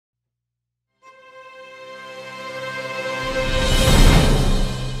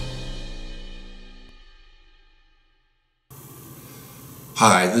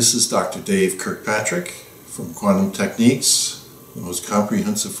Hi, this is Dr. Dave Kirkpatrick from Quantum Techniques, the most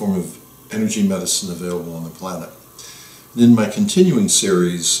comprehensive form of energy medicine available on the planet. And in my continuing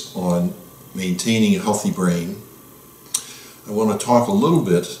series on maintaining a healthy brain, I want to talk a little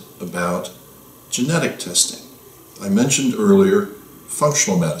bit about genetic testing. I mentioned earlier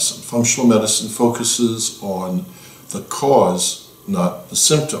functional medicine. Functional medicine focuses on the cause, not the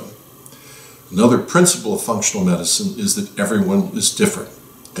symptom. Another principle of functional medicine is that everyone is different.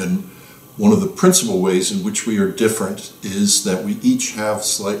 And one of the principal ways in which we are different is that we each have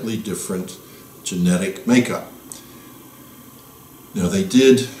slightly different genetic makeup. Now, they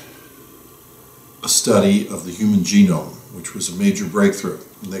did a study of the human genome, which was a major breakthrough.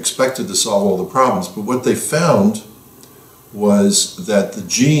 And they expected to solve all the problems, but what they found was that the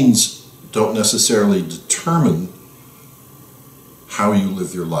genes don't necessarily determine how you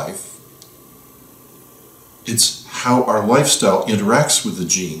live your life. It's how our lifestyle interacts with the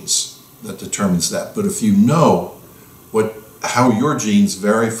genes that determines that. But if you know how your genes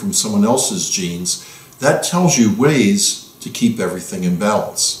vary from someone else's genes, that tells you ways to keep everything in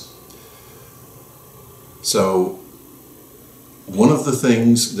balance. So one of the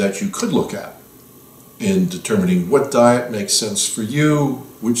things that you could look at in determining what diet makes sense for you,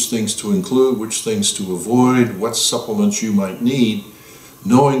 which things to include, which things to avoid, what supplements you might need,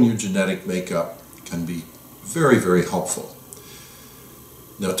 knowing your genetic makeup can be very, very helpful.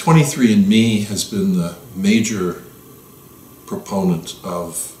 Now, 23andMe has been the major proponent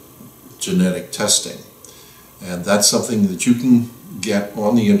of genetic testing, and that's something that you can get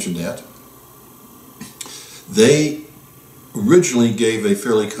on the internet. They originally gave a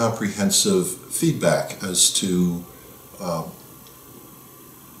fairly comprehensive feedback as to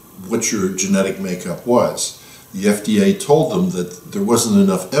what your genetic makeup was. The FDA told them that there wasn't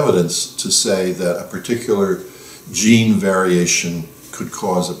enough evidence to say that a particular gene variation could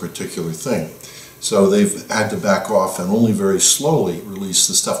cause a particular thing. So they've had to back off and only very slowly release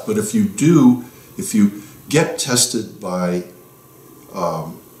the stuff. But if you get tested by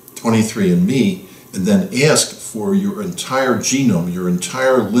 23andMe and then ask for your entire genome, your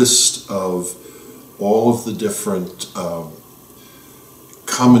entire list of all of the different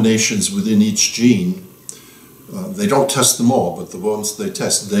combinations within each gene, they don't test them all, but the ones they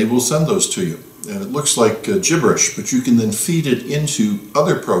test, they will send those to you. And it looks like gibberish, but you can then feed it into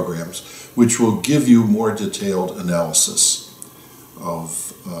other programs which will give you more detailed analysis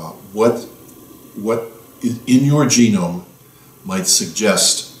of what in your genome might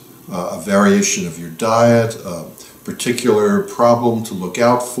suggest a variation of your diet, a particular problem to look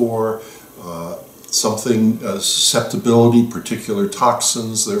out for, susceptibility, particular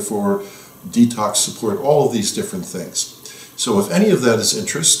toxins, therefore detox support, all of these different things. So if any of that is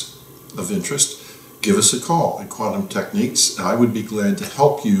of interest, give us a call at Quantum Techniques. I would be glad to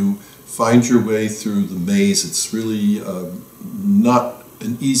help you find your way through the maze. It's really not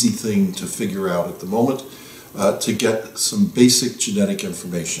an easy thing to figure out at the moment, to get some basic genetic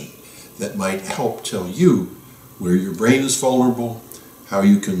information that might help tell you where your brain is vulnerable, how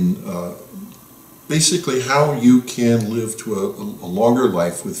you can basically how you can live to a longer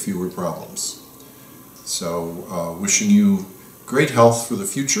life with fewer problems. So wishing you great health for the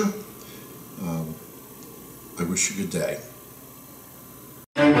future. I wish you a good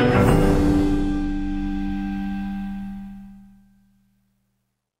day.